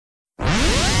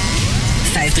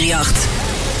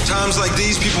538. Times like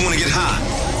these, people want to get high.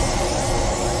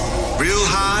 Real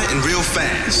high and real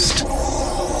fast.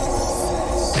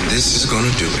 And this is gonna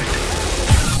do it.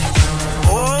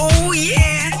 Oh,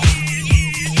 yeah.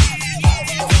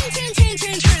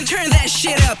 Turn that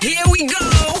shit up. Here we go.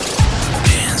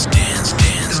 Dance, dance,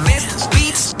 dance. Dance.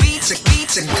 Beats.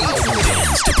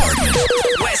 Dance department.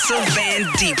 Wessel Van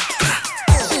Diep.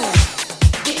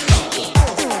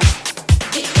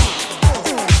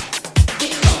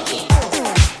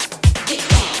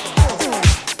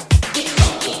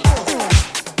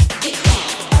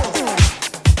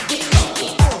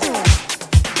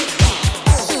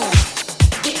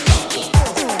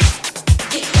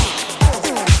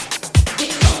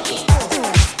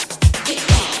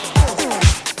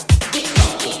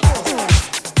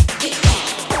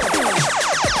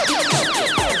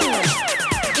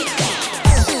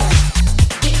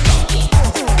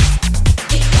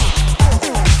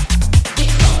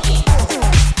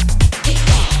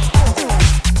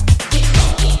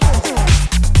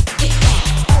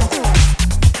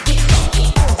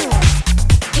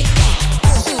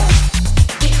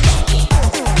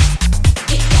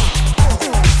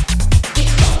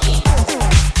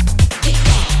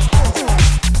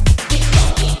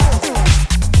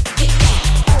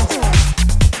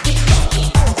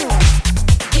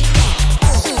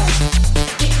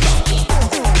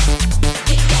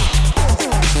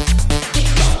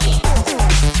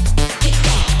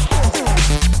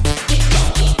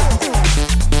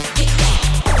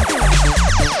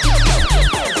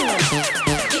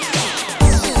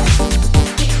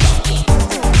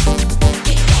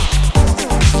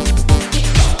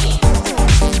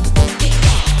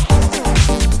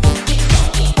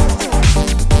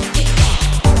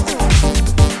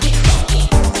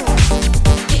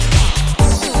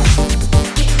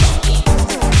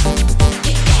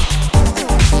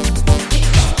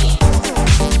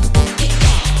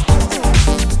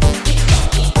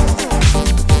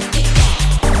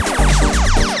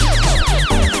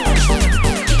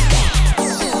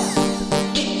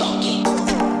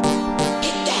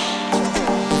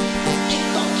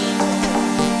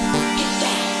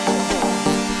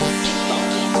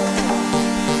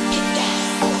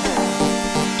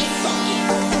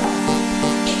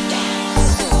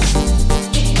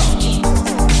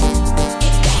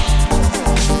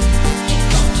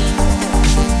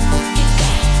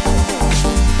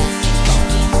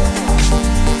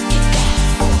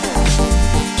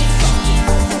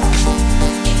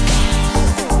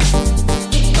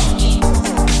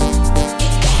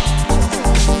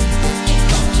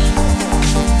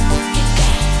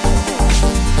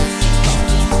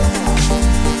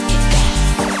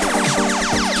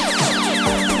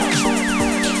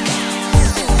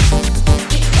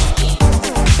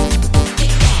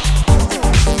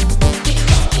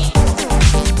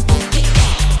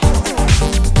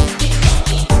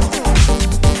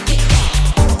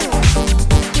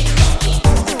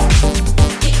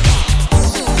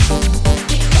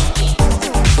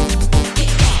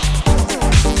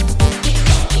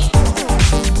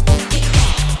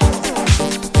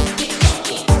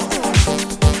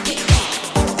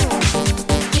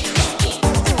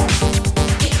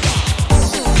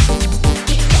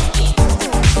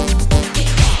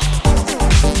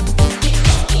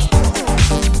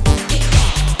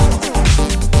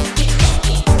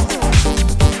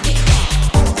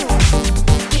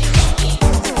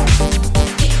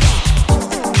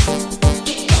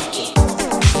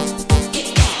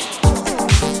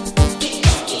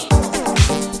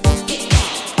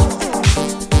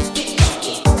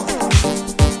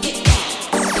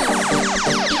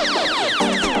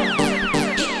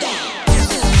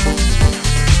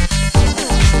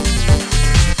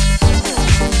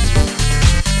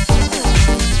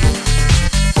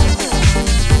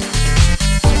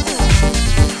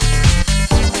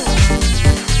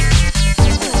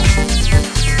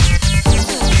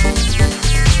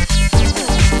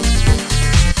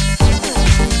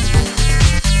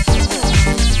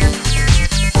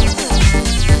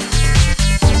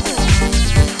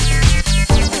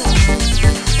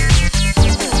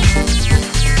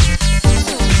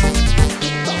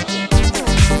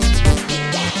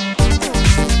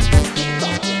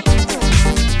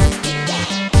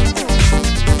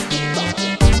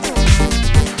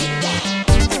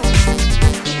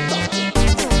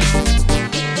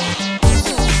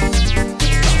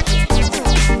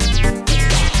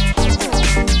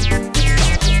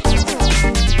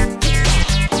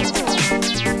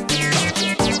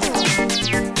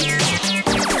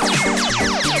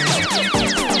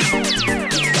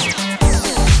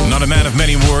 Not a man of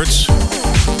many words.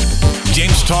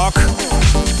 James Talk,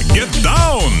 Get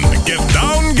down, get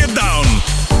down, get down.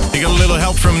 You got a little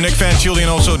help from Nick Fanciulli, and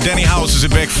also Danny House is a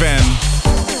big fan.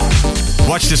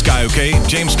 Watch this guy, okay?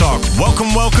 James Talk.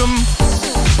 Welcome, welcome.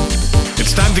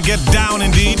 It's time to get down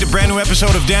indeed. A brand new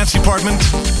episode of Dance Department.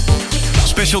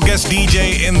 Special guest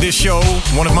DJ in this show,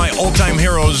 one of my all-time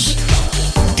heroes,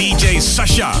 DJ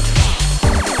Sasha.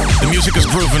 The music is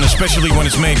grooving, especially when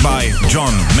it's made by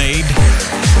John Made.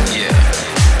 Yeah.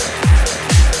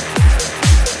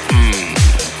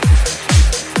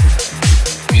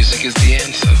 Music is the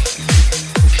answer.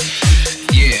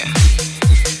 Yeah.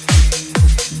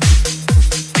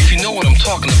 If you know what I'm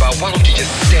talking about, why don't you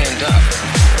just stand up?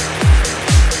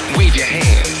 Wave your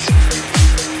hands.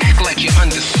 Act like you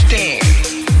understand.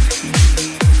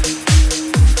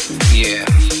 Yeah.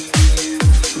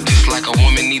 Just like a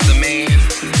woman needs a man,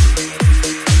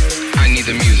 I need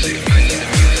the music.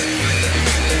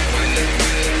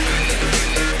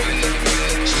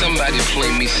 Somebody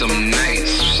play me some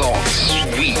nice, soft,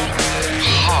 sweet,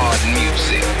 hard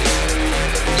music.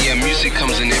 Yeah, music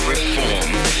comes in every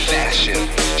form, fashion,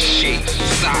 shape,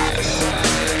 size.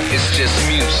 It's just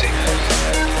music.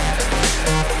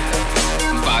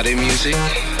 Body music,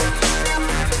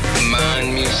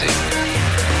 mind music,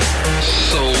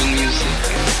 soul music.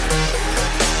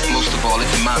 Most of all,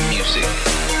 it's my music.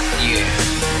 Yeah,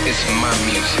 it's my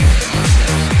music.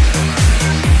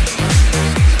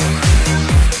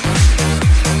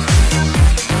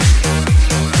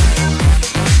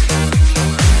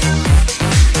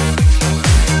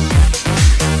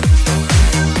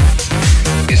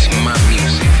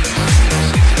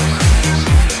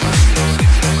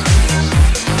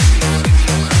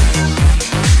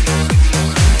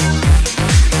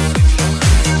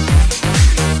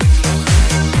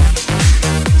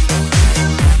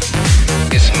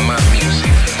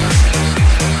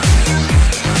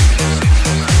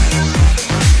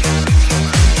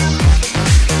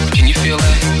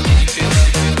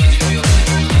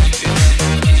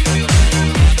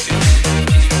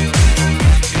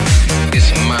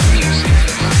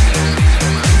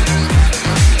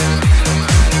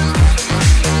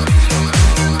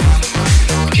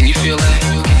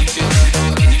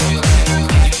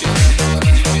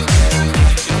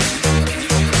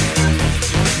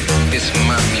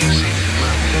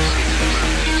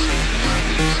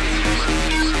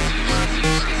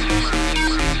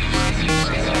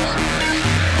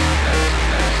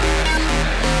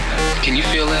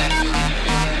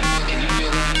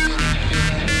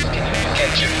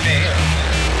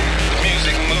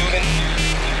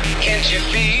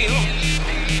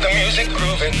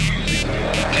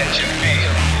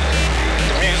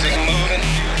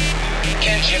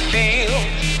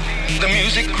 The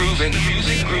music grooving, the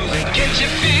music grooving.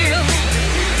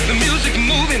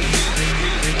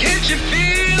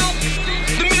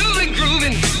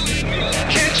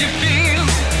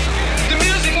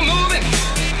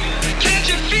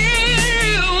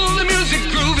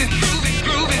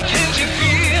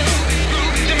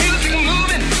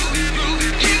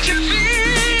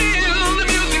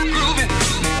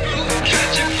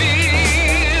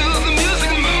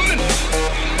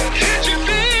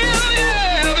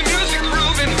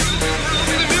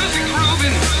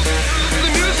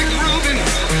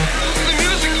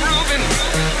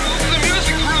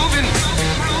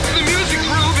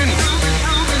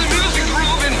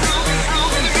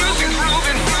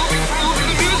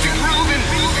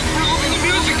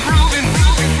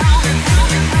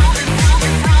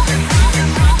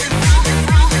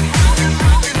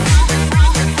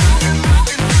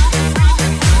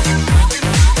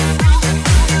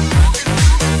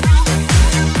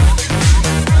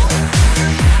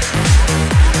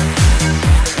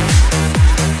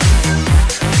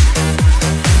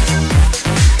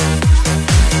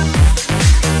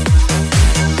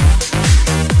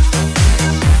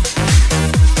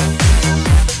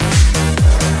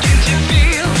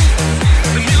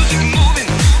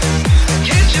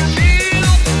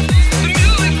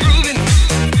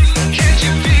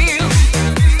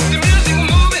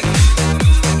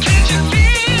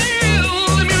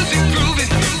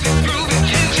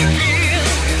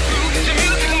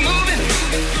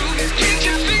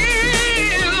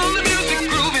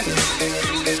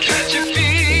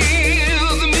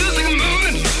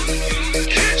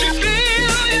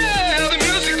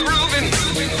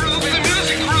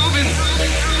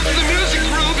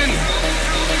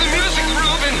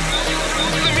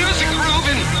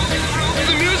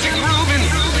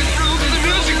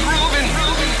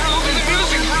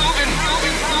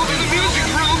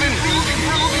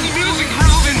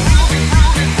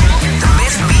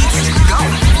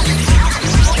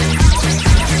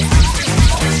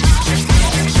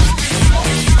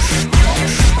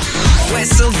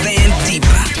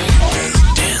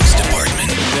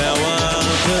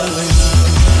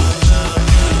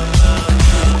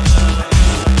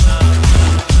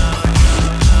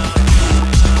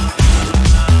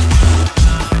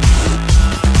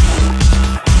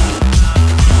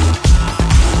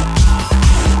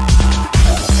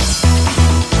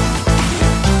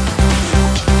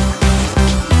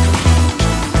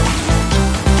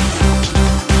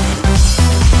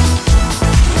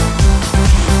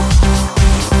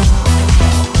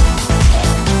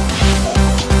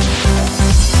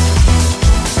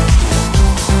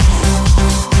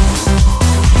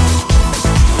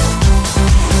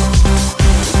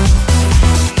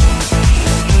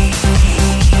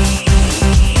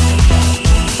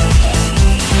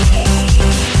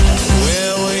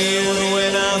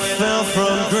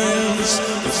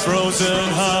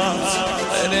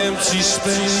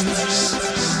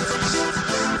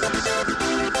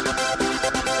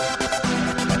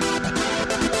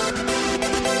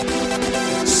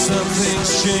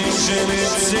 change and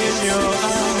it's in your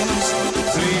eyes.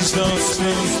 Please don't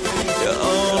speak your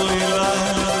only lie.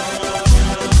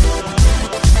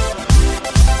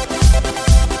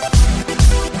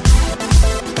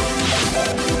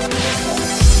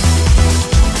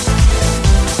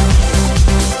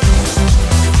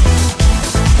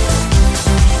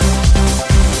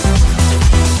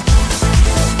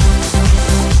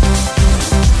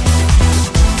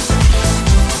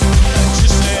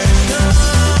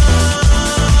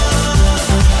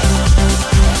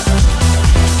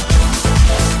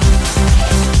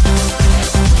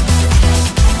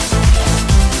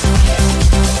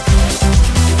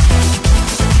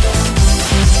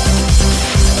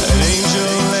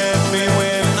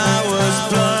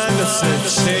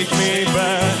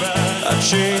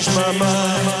 Changed my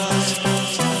mind,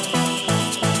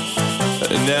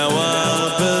 and now I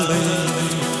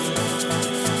believe.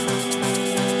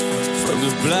 From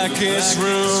the blackest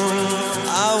room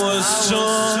I was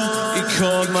torn, he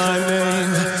called my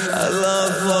name, our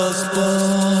love was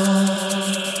born.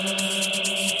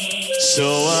 So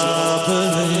I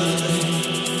believe.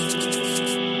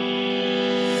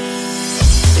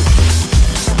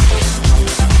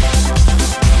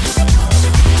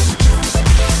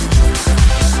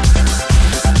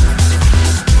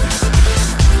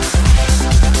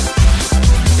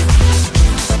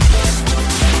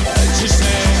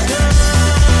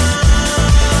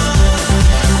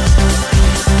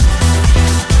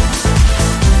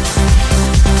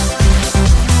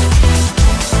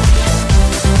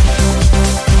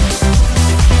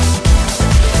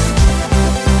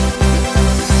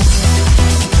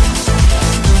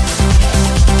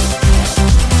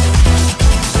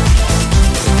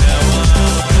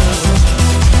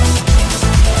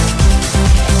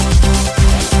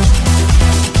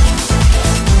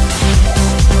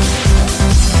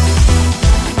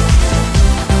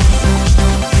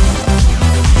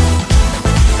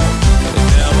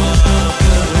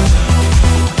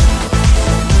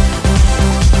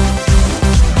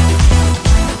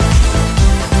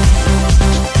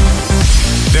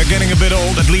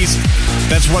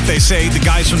 That's what they say, the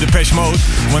guys from Depeche Mode,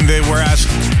 when they were asked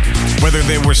whether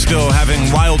they were still having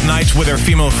wild nights with their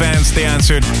female fans, they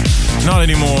answered, not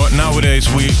anymore. Nowadays,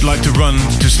 we like to run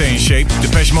to stay in shape.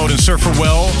 Depeche Mode and Surfer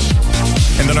Well,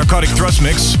 and the Narcotic Thrust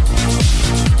Mix.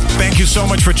 Thank you so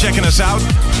much for checking us out.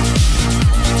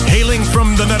 Hailing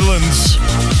from the Netherlands,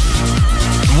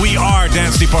 we are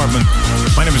Dance Department.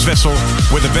 My name is Vessel,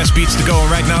 with the best beats to go. And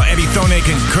right now, Eddie Thonek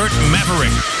and Kurt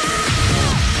Maverick.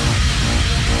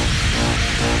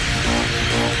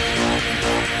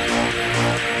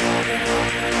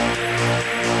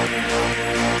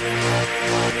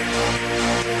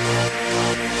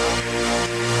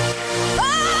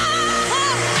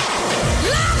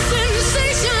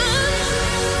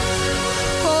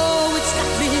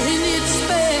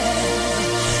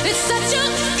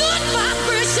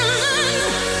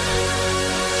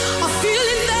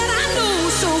 Feeling that I know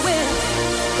so well,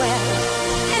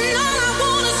 and all I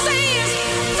want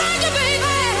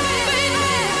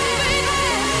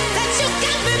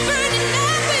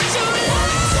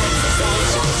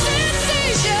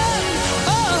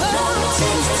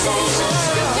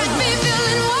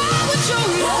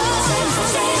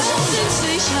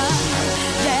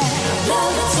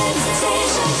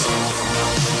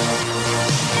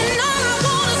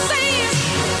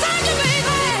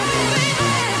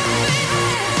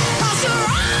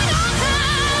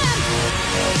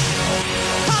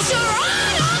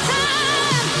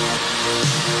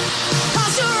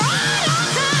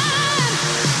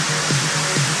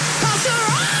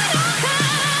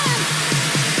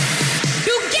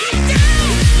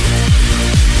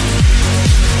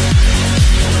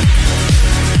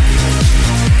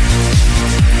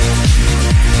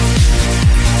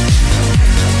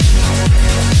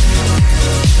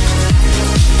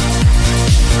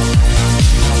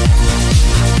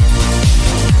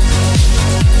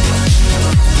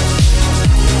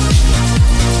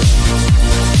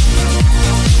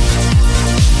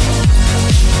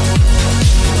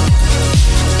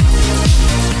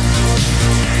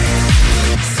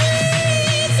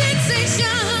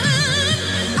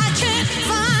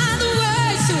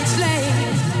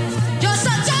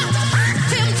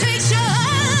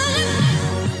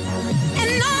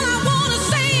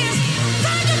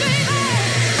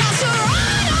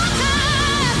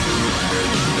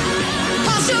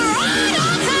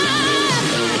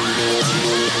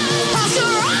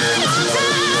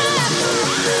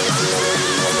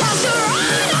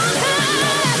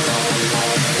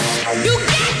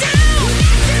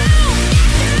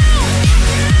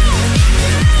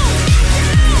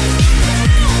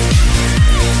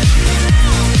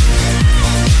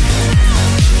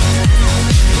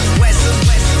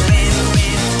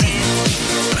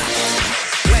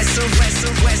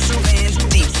Wessel Van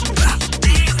D.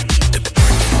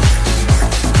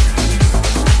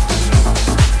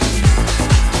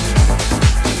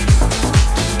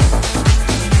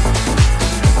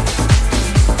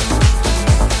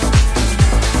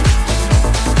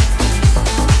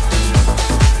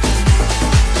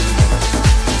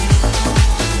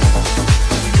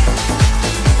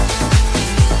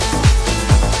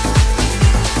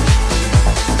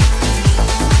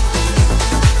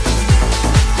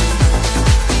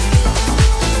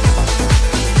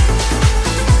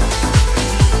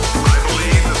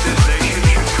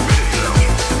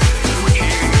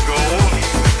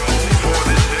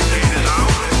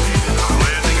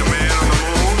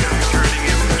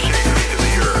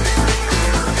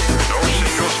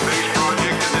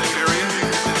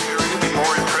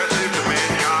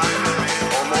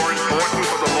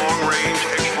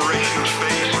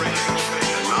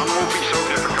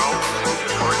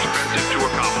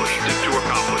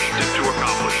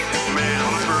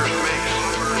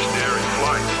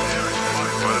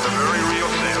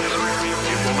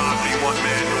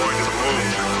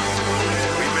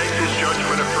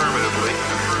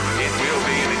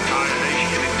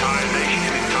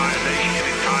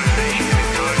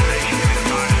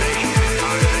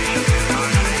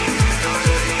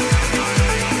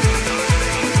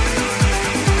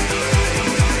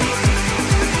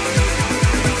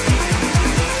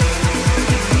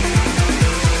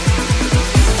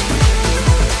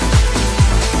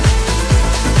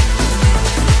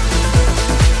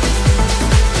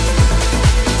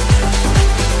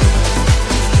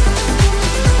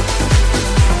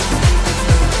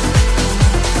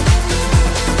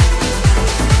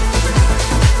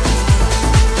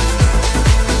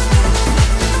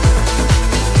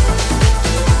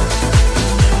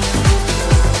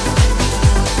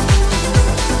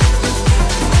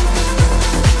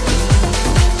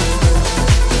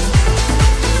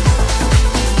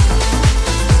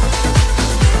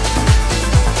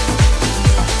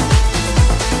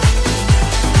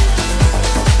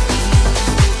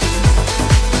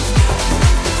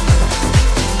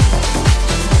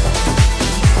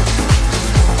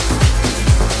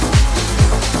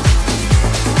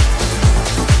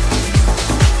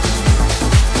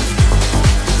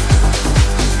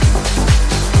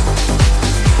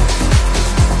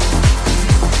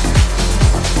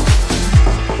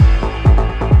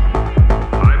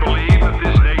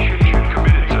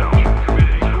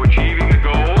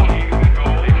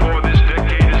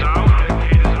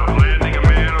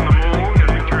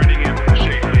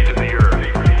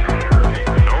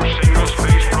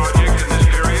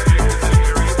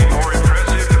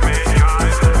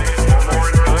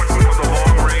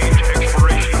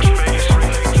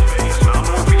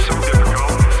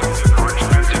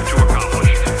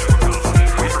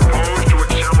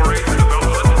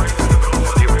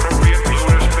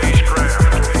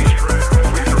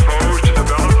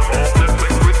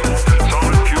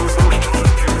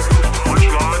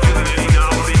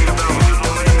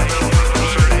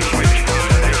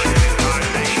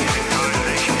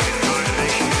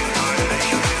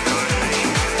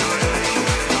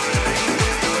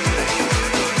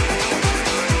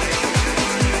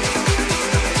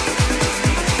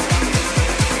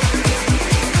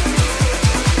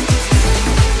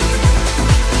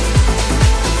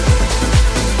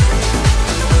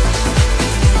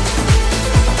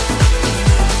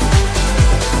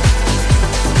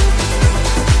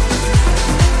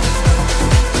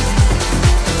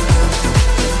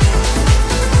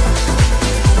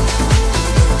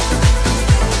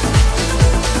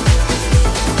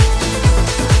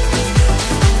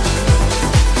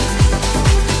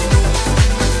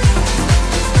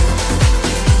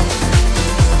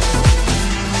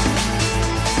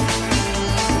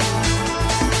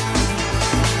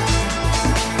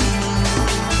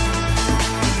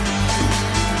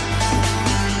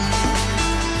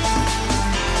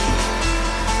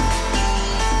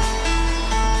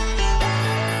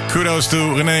 Kudos to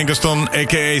René Gaston,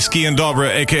 a.k.a. Ski and Dobra,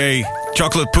 a.k.a.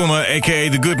 Chocolate Puma, a.k.a.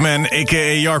 The Good Man,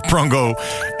 a.k.a. Yark Prongo,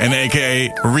 and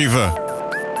a.k.a.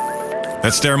 Riva.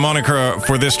 That's their moniker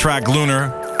for this track,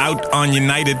 Lunar, out on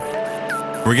United.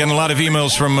 We're getting a lot of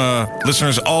emails from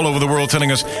listeners all over the world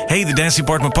telling us, hey, the Dance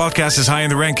Department podcast is high in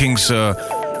the rankings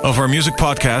of our music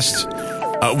podcasts.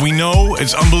 We know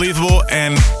it's unbelievable,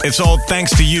 and it's all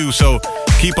thanks to you, so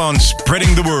keep on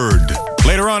spreading the word.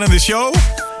 Later on in the show,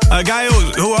 a guy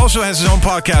who also has his own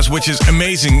podcast, which is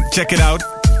amazing. Check it out.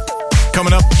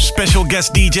 Coming up, special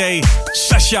guest DJ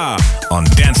Sasha on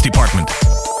Dance Department.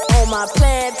 On my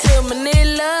plane to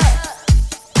Manila,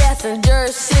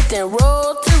 passengers sitting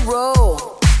row to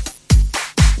row.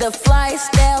 The fly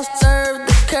style served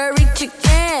the curry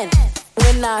chicken.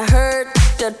 When I heard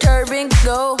the turban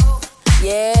go,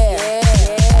 yeah.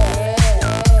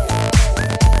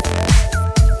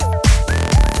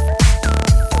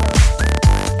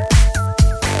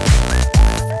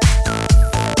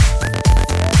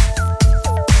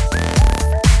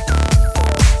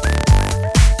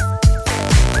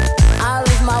 Out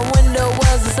of my window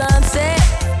was the sunset.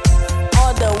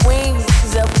 On the wings,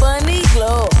 a funny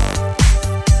glow.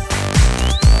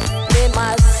 Then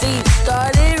my seat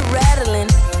started rattling.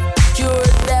 Sure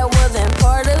that wasn't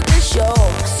part of the show.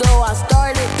 So I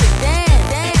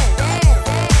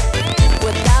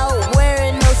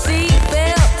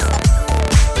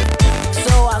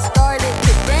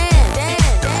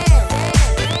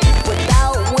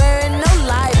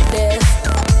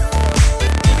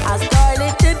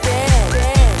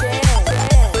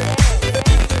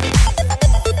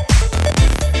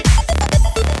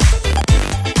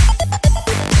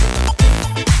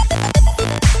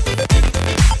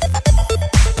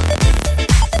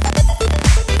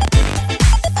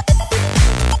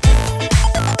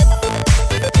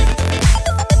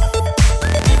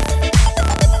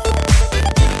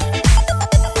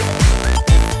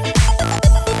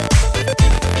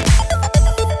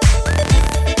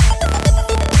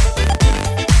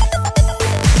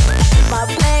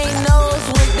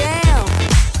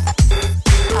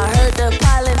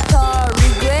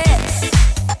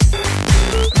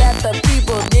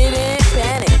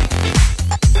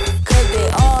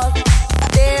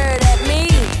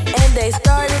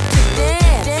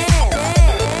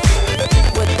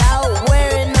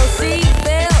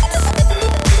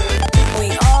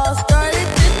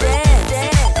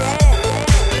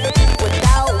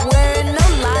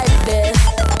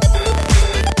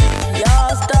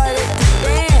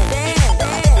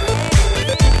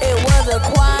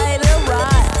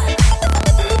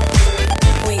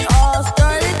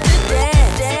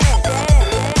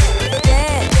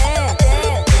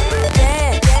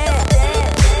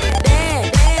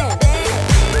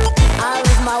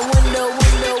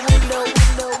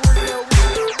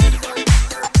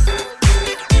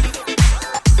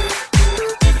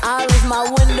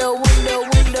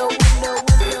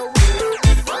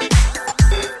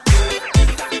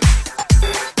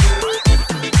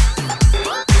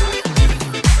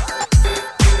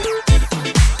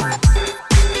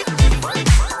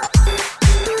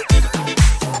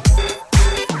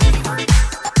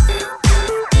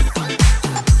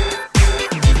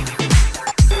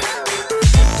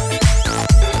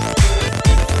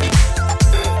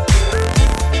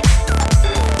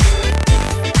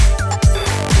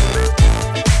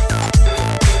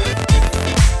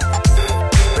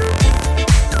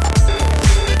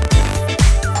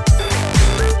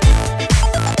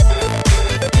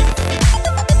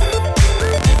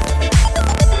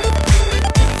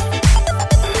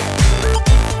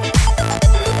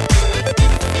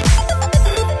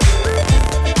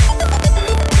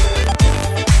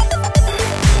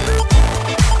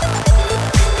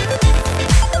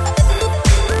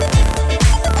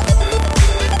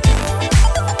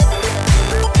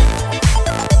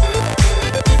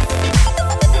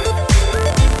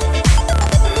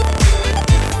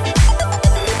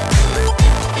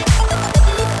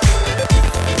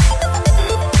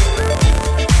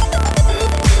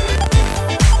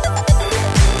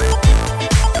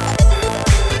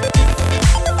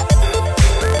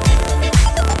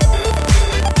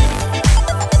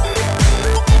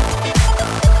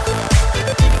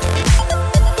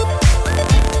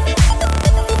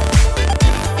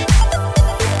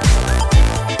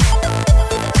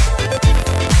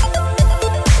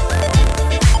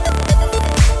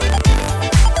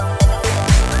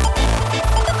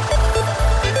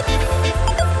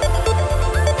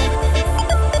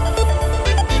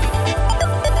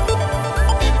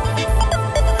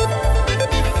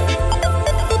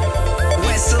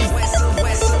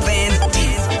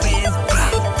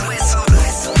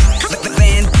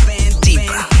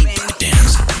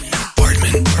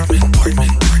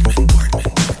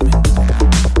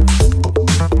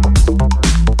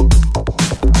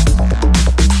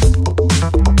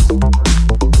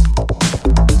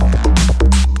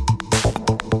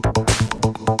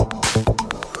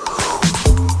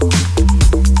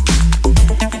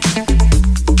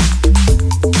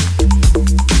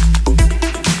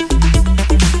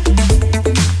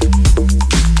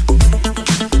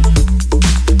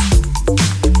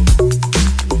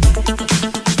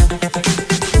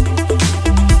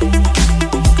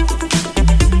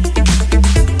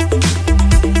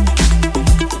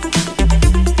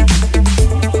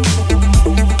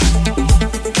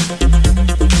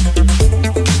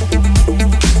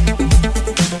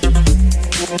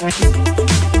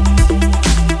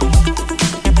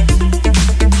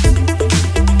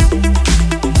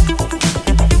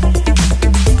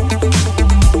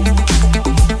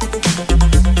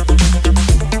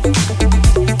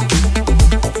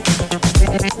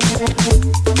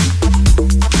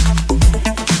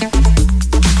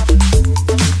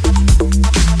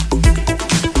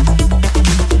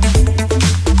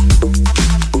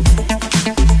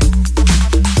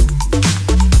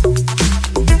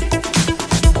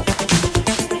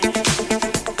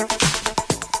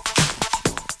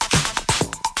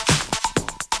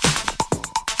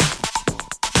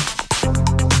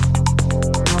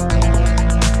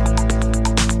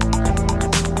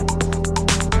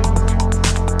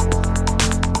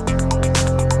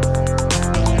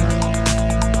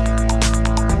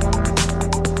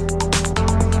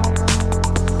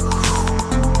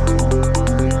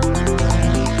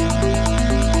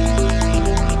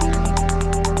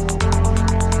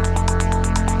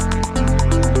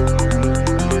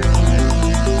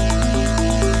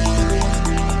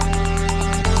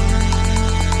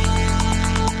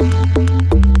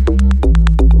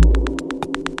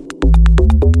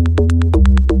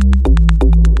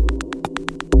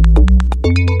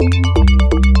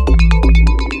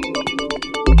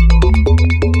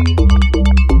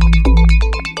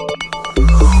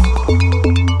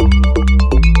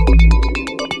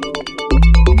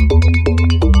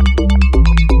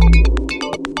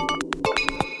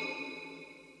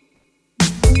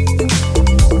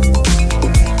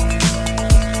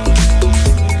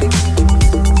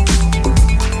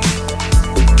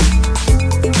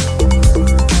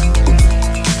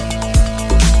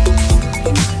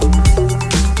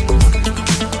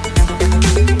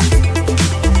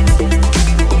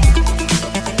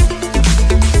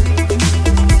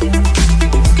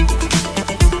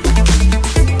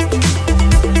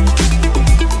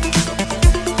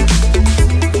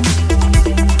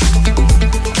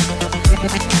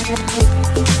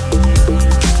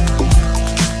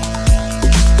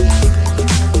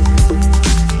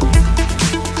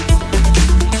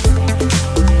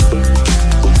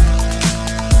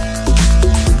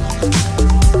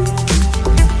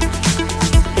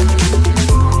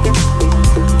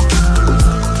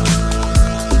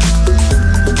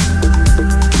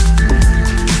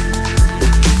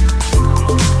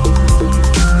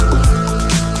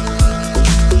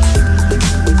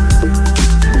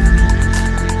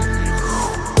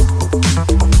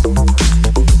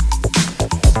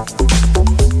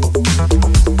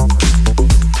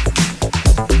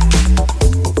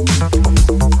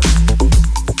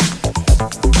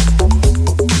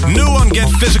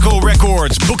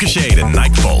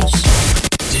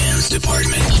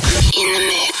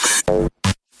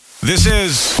This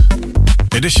is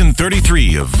edition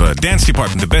 33 of Dance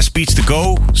Department, the best beats to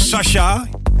go. Sasha.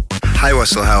 Hi,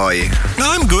 Wessel. How are you?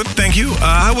 I'm good, thank you.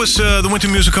 How was the Winter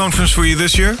Music Conference for you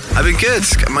this year? I've been good.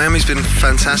 Miami's been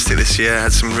fantastic this year.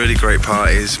 Had some really great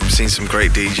parties, seen some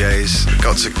great DJs,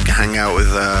 got to hang out with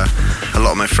a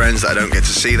lot of my friends that I don't get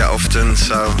to see that often.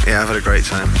 So, yeah, I've had a great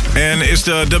time. And is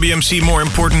the WMC more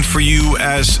important for you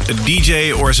as a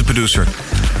DJ or as a producer?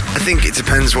 I think it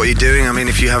depends what you're doing. I mean,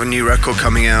 if you have a new record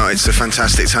coming out, it's a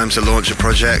fantastic time to launch a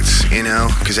project, you know,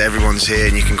 because everyone's here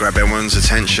and you can grab everyone's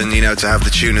attention. You know, to have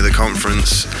the tune of the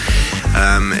conference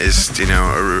is, you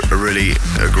know, a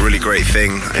really great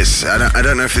thing. I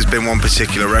don't know if there's been one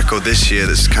particular record this year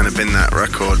that's kind of been that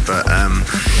record, but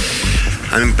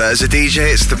but as a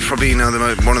DJ, it's probably, you know,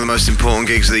 one of the most important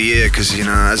gigs of the year, because, you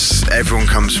know, as everyone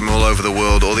comes from all over the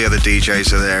world, all the other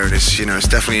DJs are there, and it's, you know, it's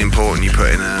definitely important you put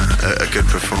in a good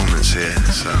performance here.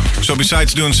 So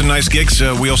besides doing some nice gigs,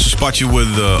 we also spot you with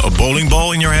a bowling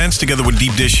ball in your hands, together with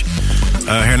Deep Dish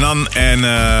Hernan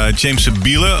and James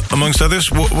Sabila, amongst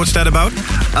others. What's that about?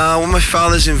 Well, my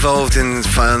father's involved in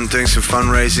doing some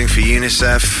fundraising for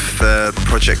UNICEF, a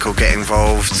project called Get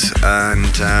Involved,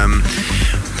 and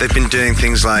they've been doing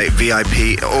things like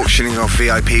auctioning off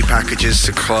VIP packages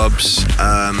to clubs.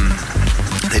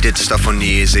 They did stuff on New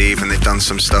Year's Eve, and they've done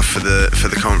some stuff for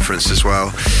the conference as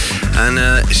well. And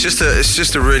it's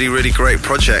just a really great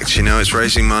project. You know, it's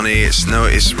raising money.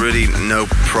 It's really no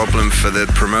problem for the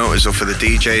promoters or for the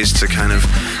DJs to kind of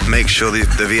make sure the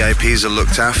VIPs are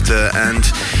looked after. And,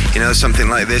 you know, something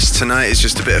like this tonight is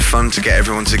just a bit of fun to get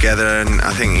everyone together. And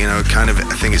I think, you know,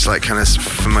 I think it's like kind of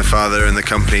for my father and the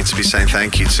company to be saying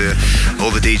thank you to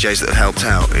all the DJs that have helped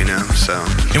out. You know, so.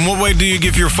 In what way do you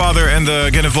give your father and the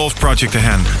Get Involved project a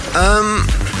hand?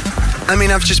 I mean,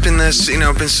 I've just been there,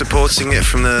 I've been supporting it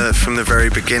from the very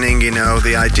beginning.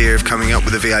 The idea of coming up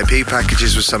with the VIP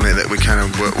packages was something that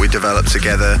we developed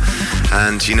together.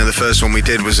 And the first one we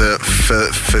did was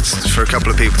for a couple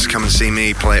of people to come and see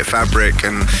me play at Fabric,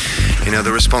 and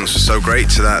the response was so great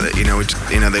to that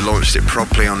they launched it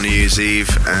properly on New Year's Eve,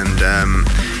 and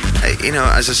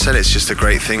as I said, it's just a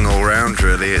great thing all round,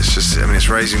 really. It's just, it's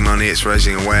raising money, it's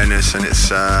raising awareness, and it's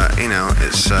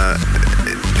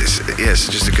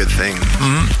just a good thing.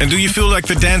 Mm-hmm. And do you feel like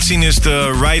the dance scene is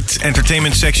the right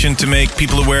entertainment section to make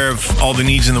people aware of all the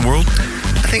needs in the world?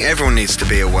 I think everyone needs to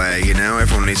be aware,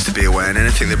 everyone needs to be aware, and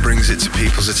anything that brings it to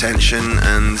people's attention,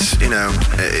 and,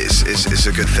 it's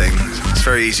a good thing. It's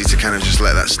very easy to kind of just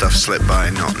let that stuff slip by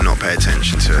and not pay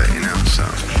attention to it, so.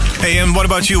 Hey, and what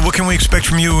about you? What can we expect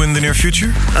from you in the near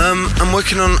future? I'm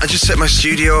working on, I just set my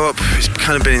studio up. It's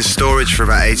kind of been in storage for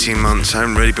about 18 months. I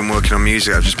haven't really been working on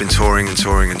music. I've just been touring.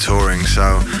 So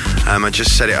I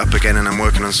just set it up again, and I'm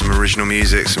working on some original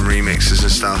music, some remixes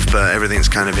and stuff, but everything's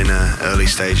kind of in early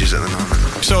stages at the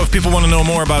moment. So if people want to know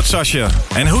more about Sasha,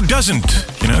 and who doesn't,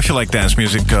 if you like dance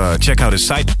music, check out his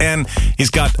site. And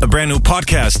he's got a brand new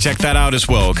podcast. Check that out as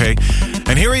well, okay?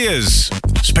 And here he is,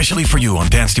 especially for you on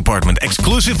Dance Department,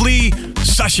 exclusively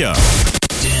Sasha.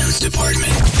 Dance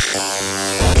Department.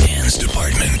 Dance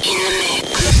Department.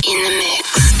 In the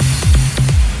mix.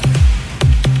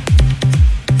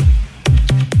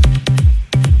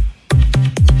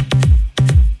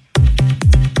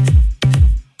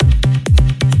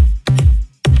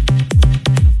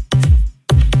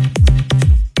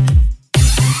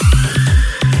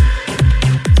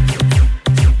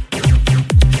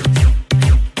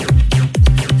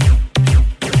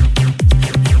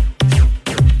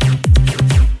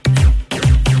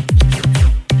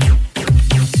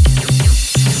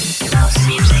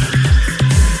 Seems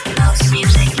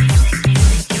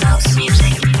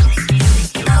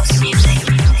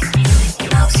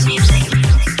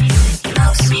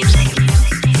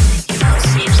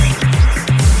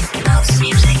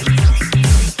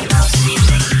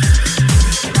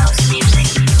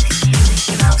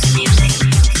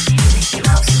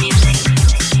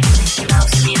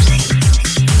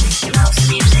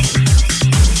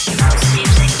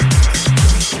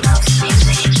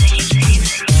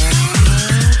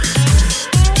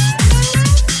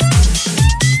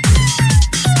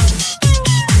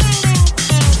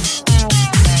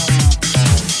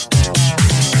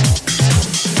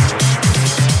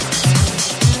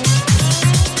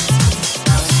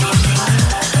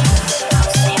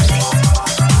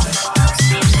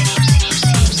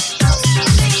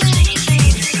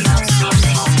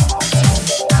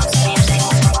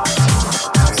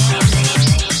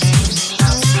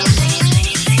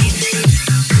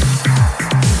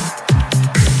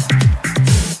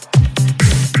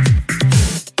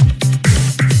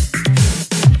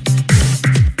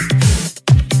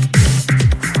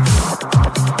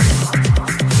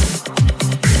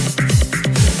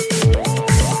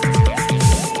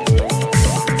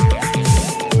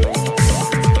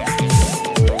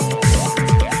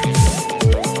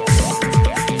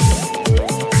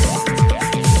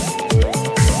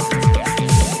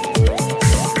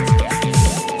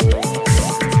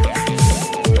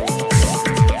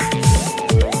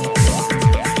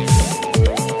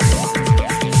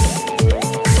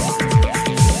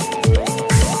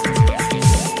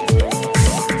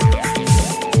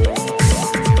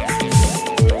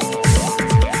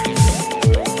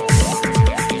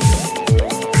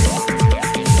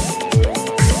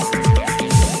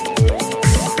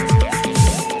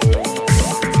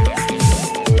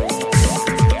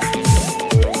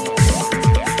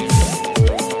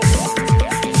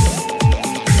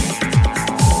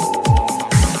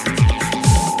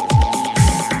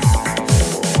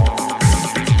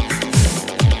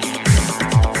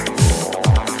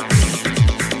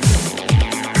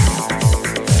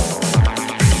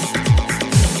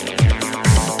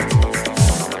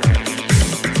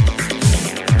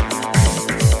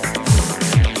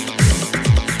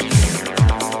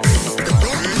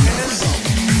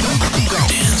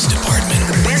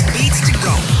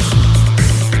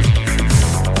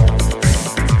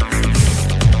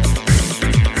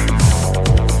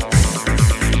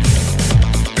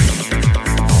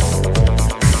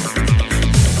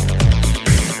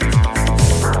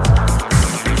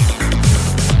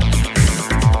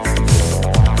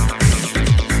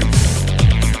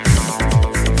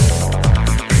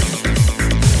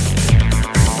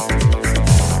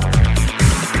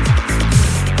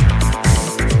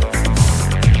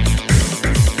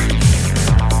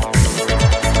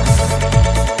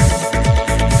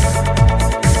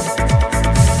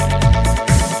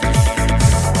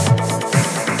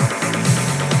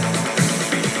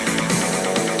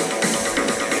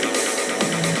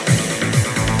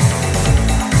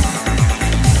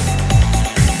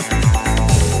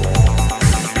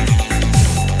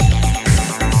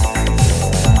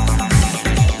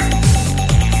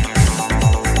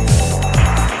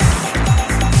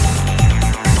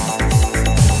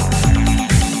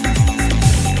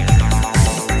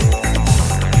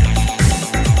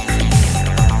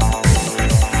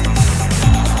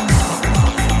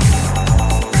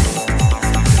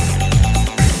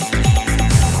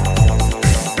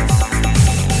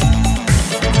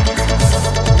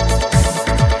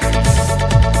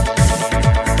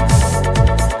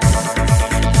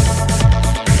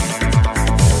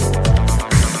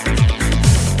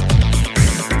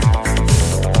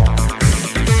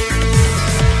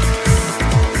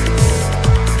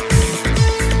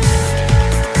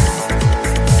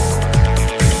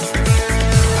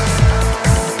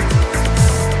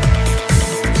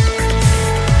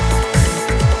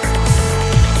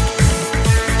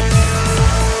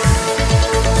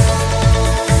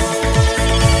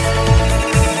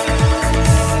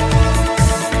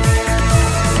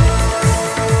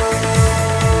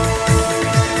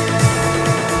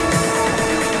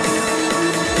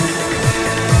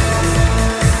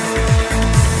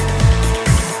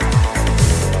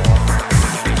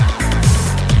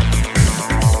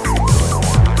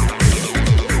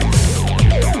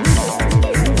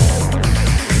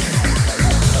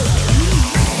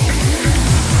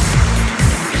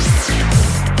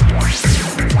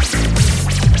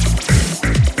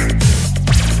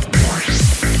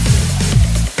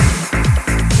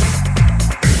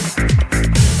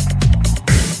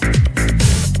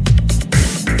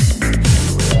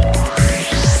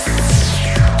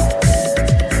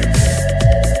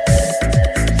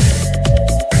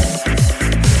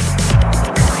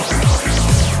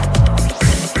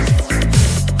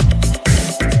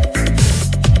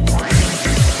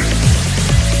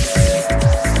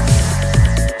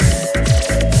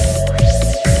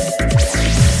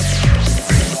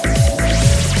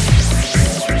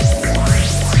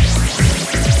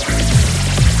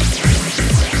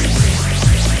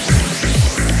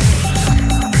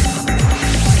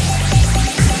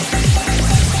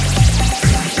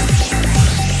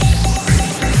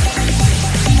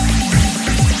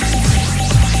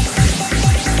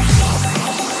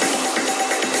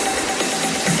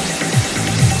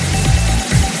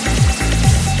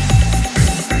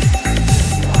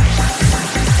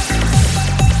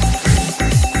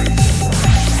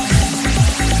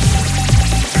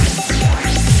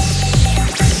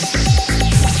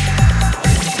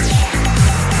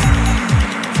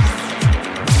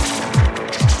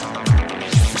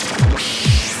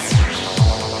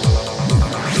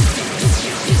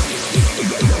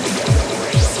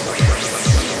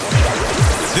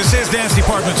Dance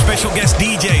Department special guest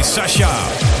DJ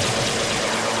Sasha.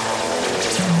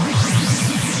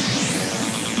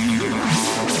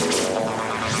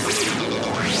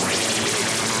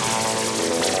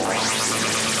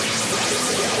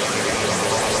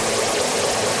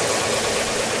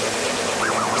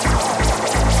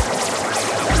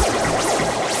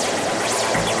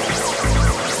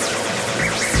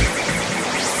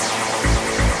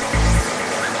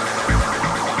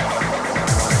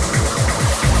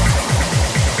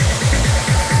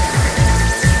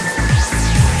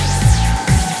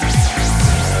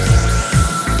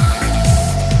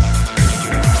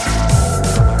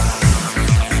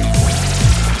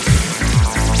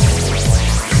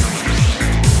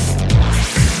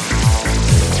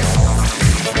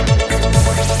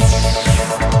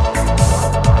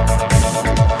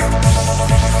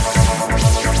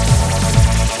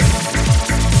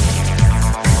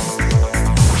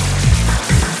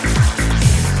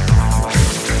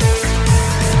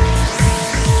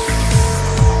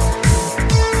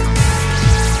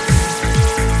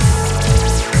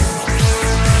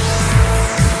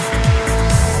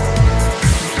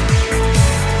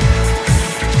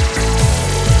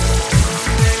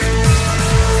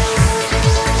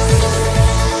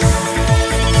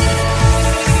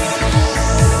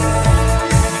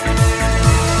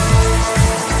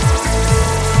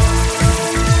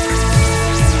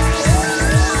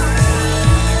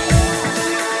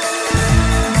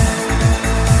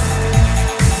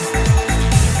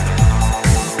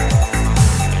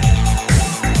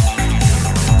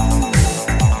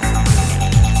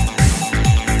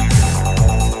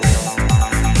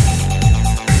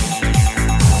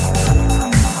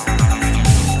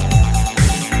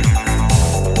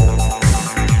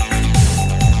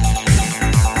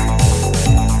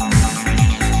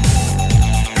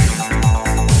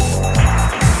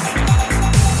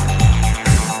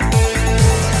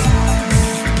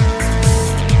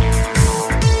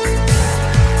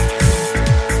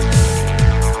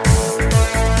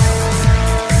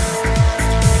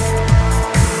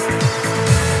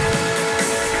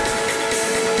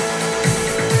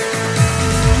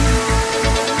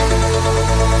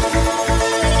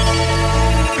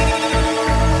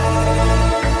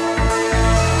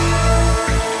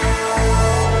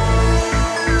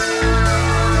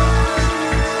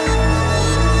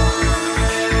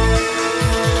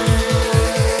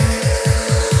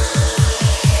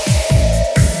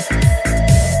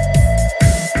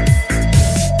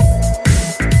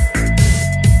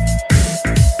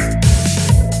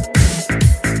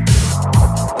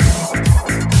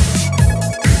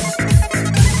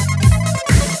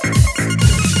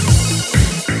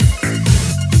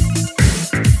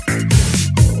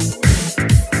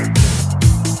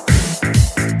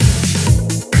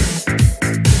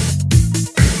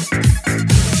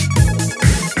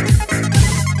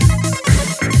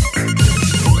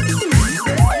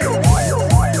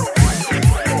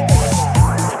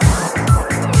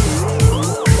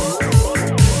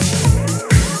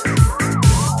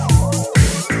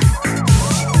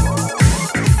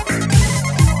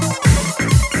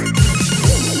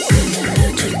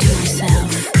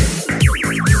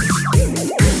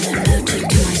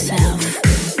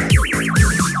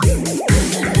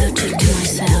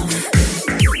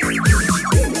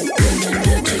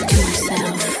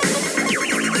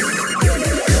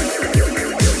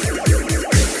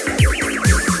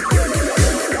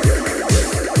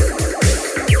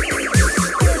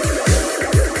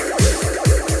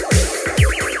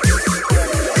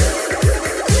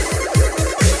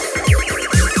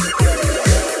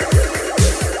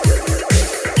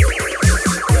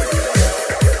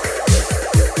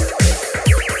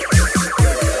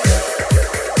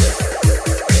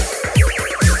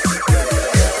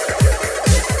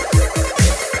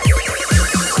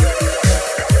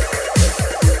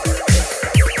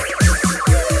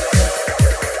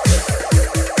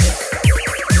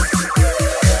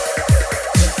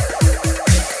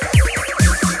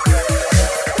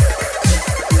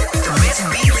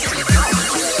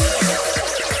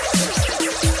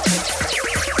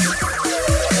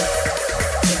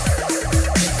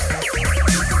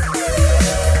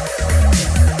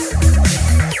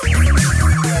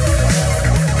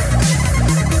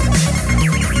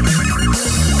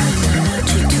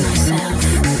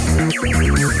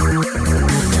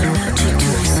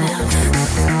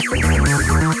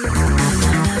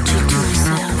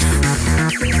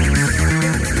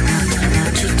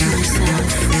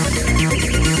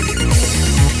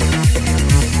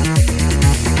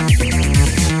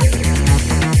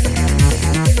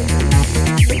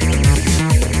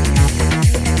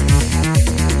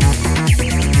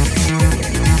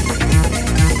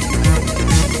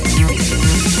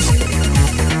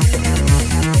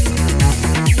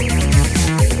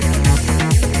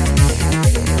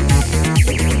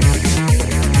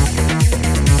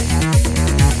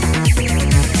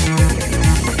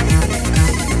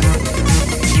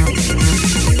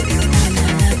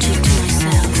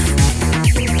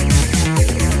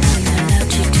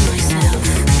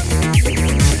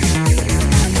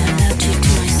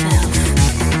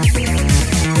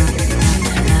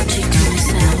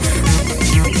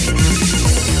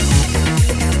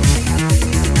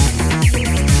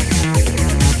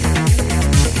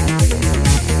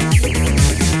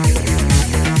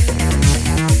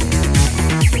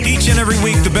 every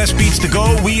week the best beats to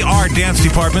go. We are Dance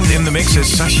Department. In the mix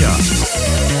is Sasha.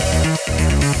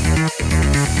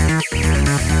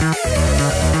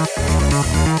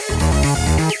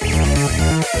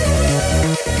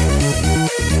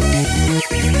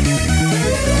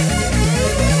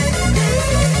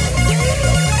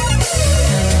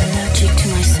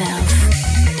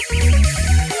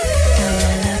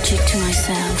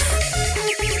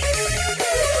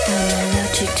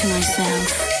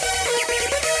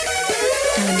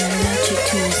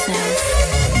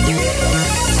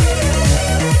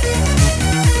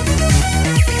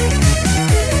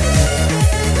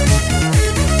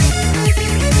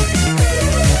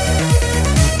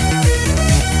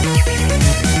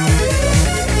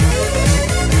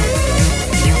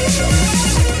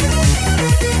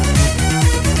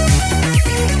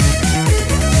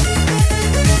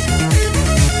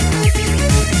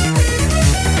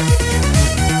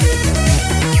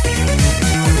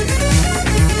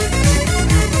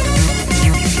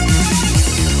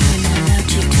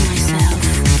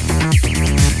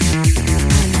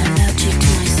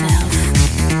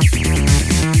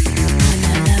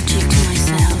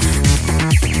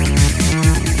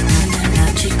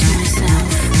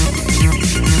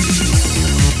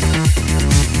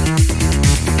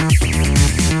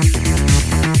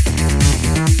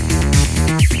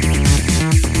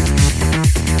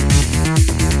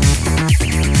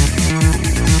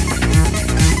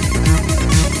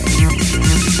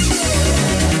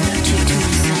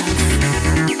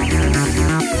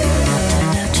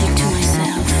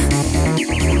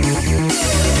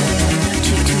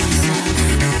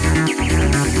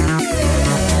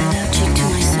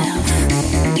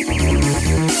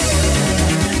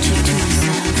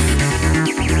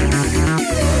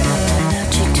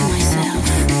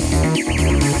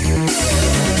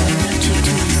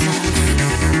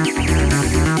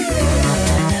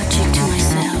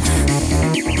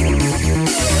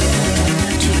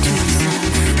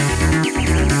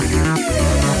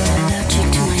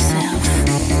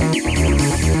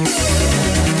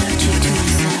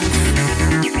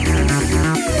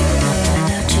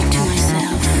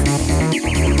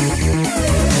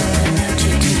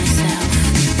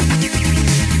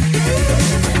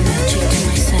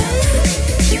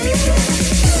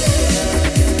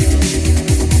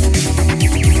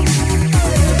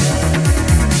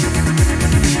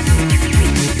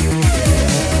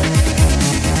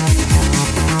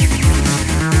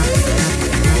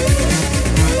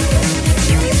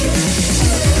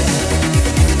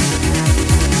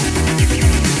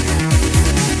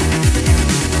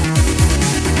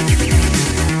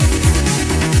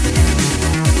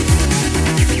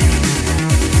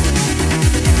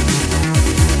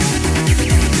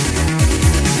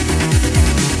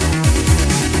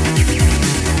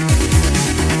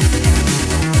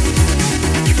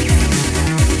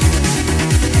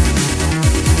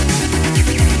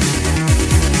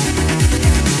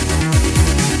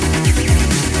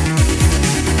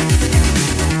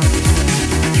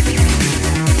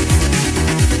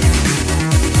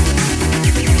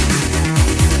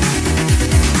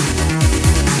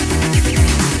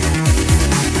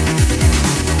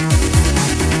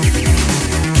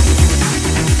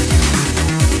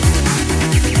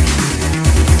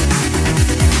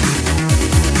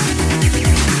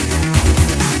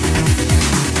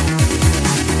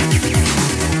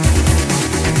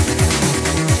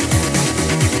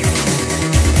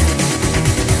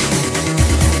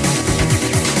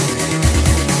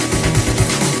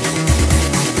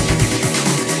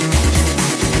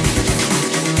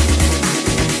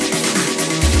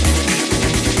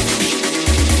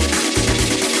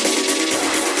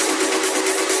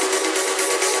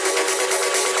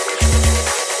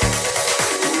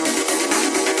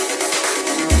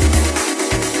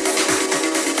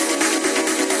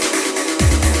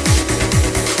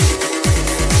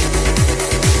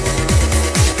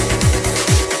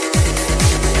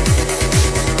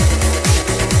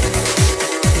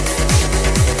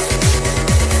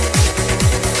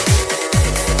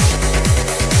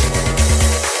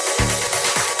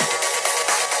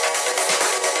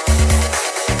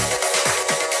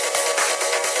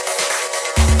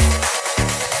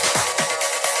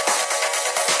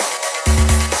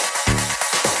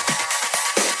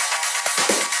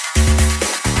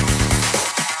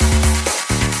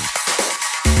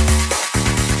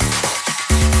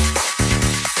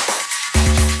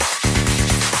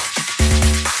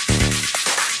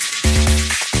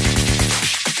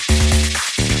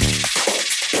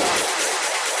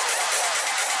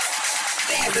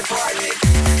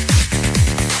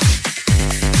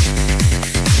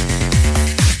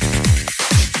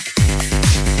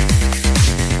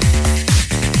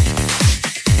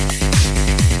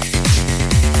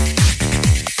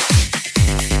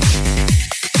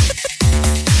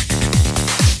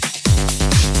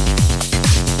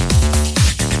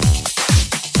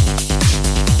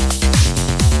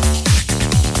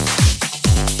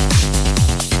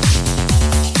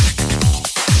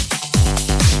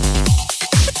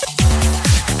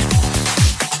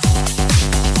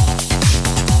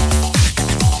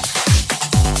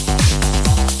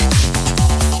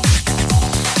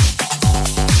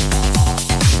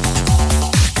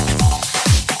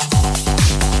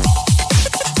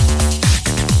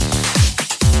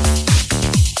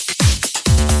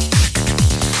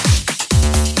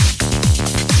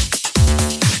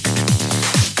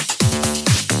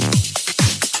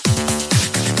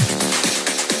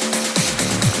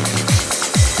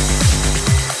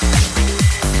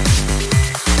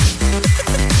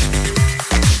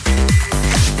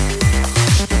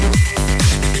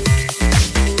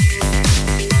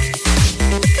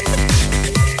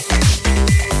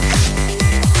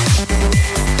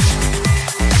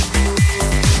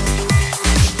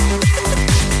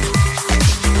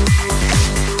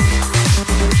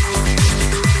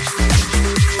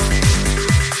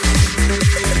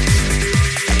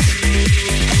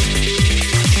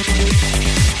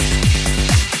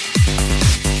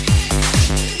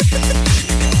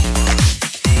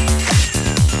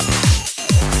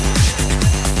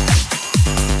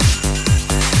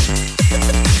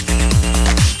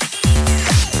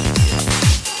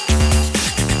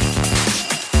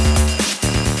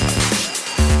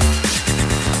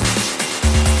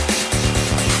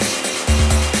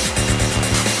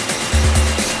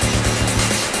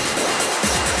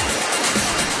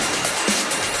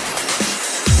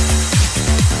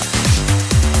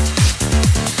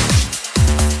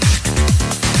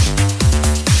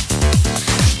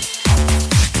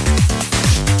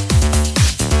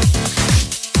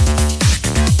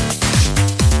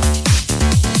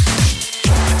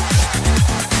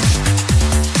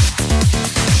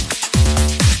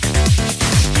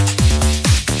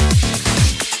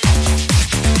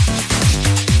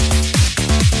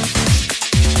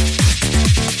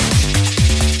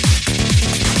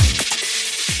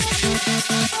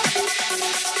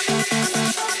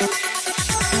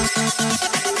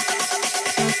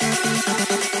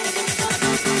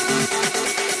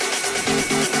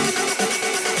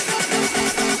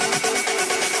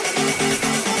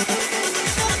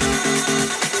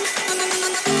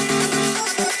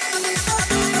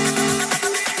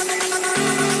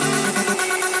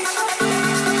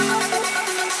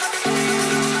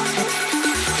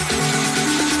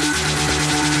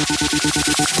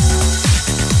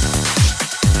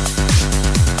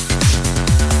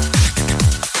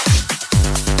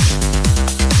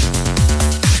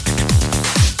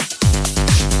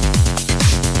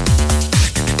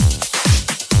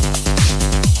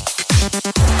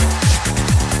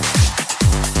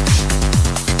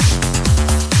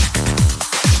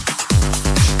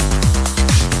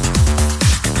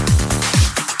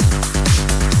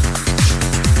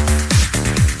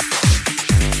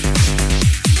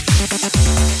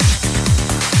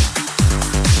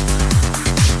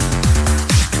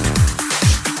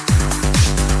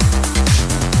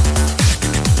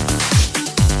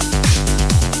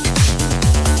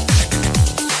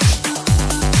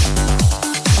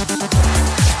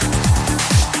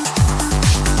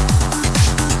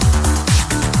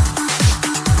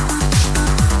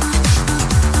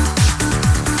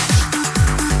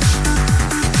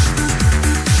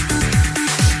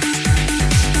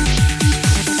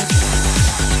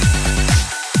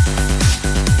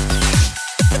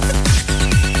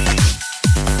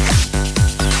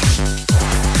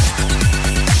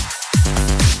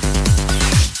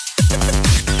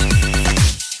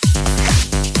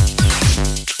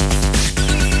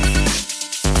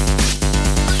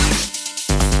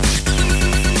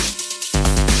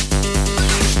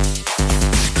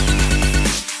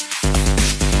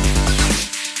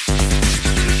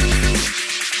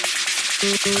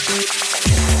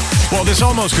 Well, this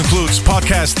almost concludes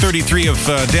podcast 33 of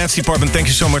Dance Department. Thank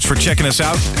you so much for checking us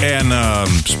out, and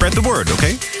spread the word,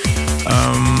 okay?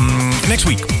 Next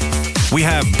week, we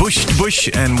have Bush to Bush,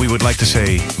 and we would like to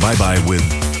say bye-bye with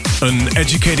an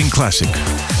educating classic.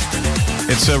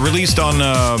 It's released on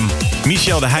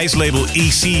Michel de Heij's label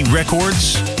EC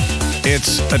Records.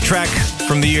 It's a track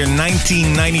from the year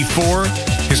 1994.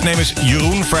 His name is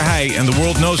Jeroen Verheij, and the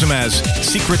world knows him as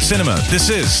Secret Cinema. This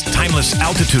is Timeless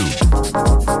Altitude.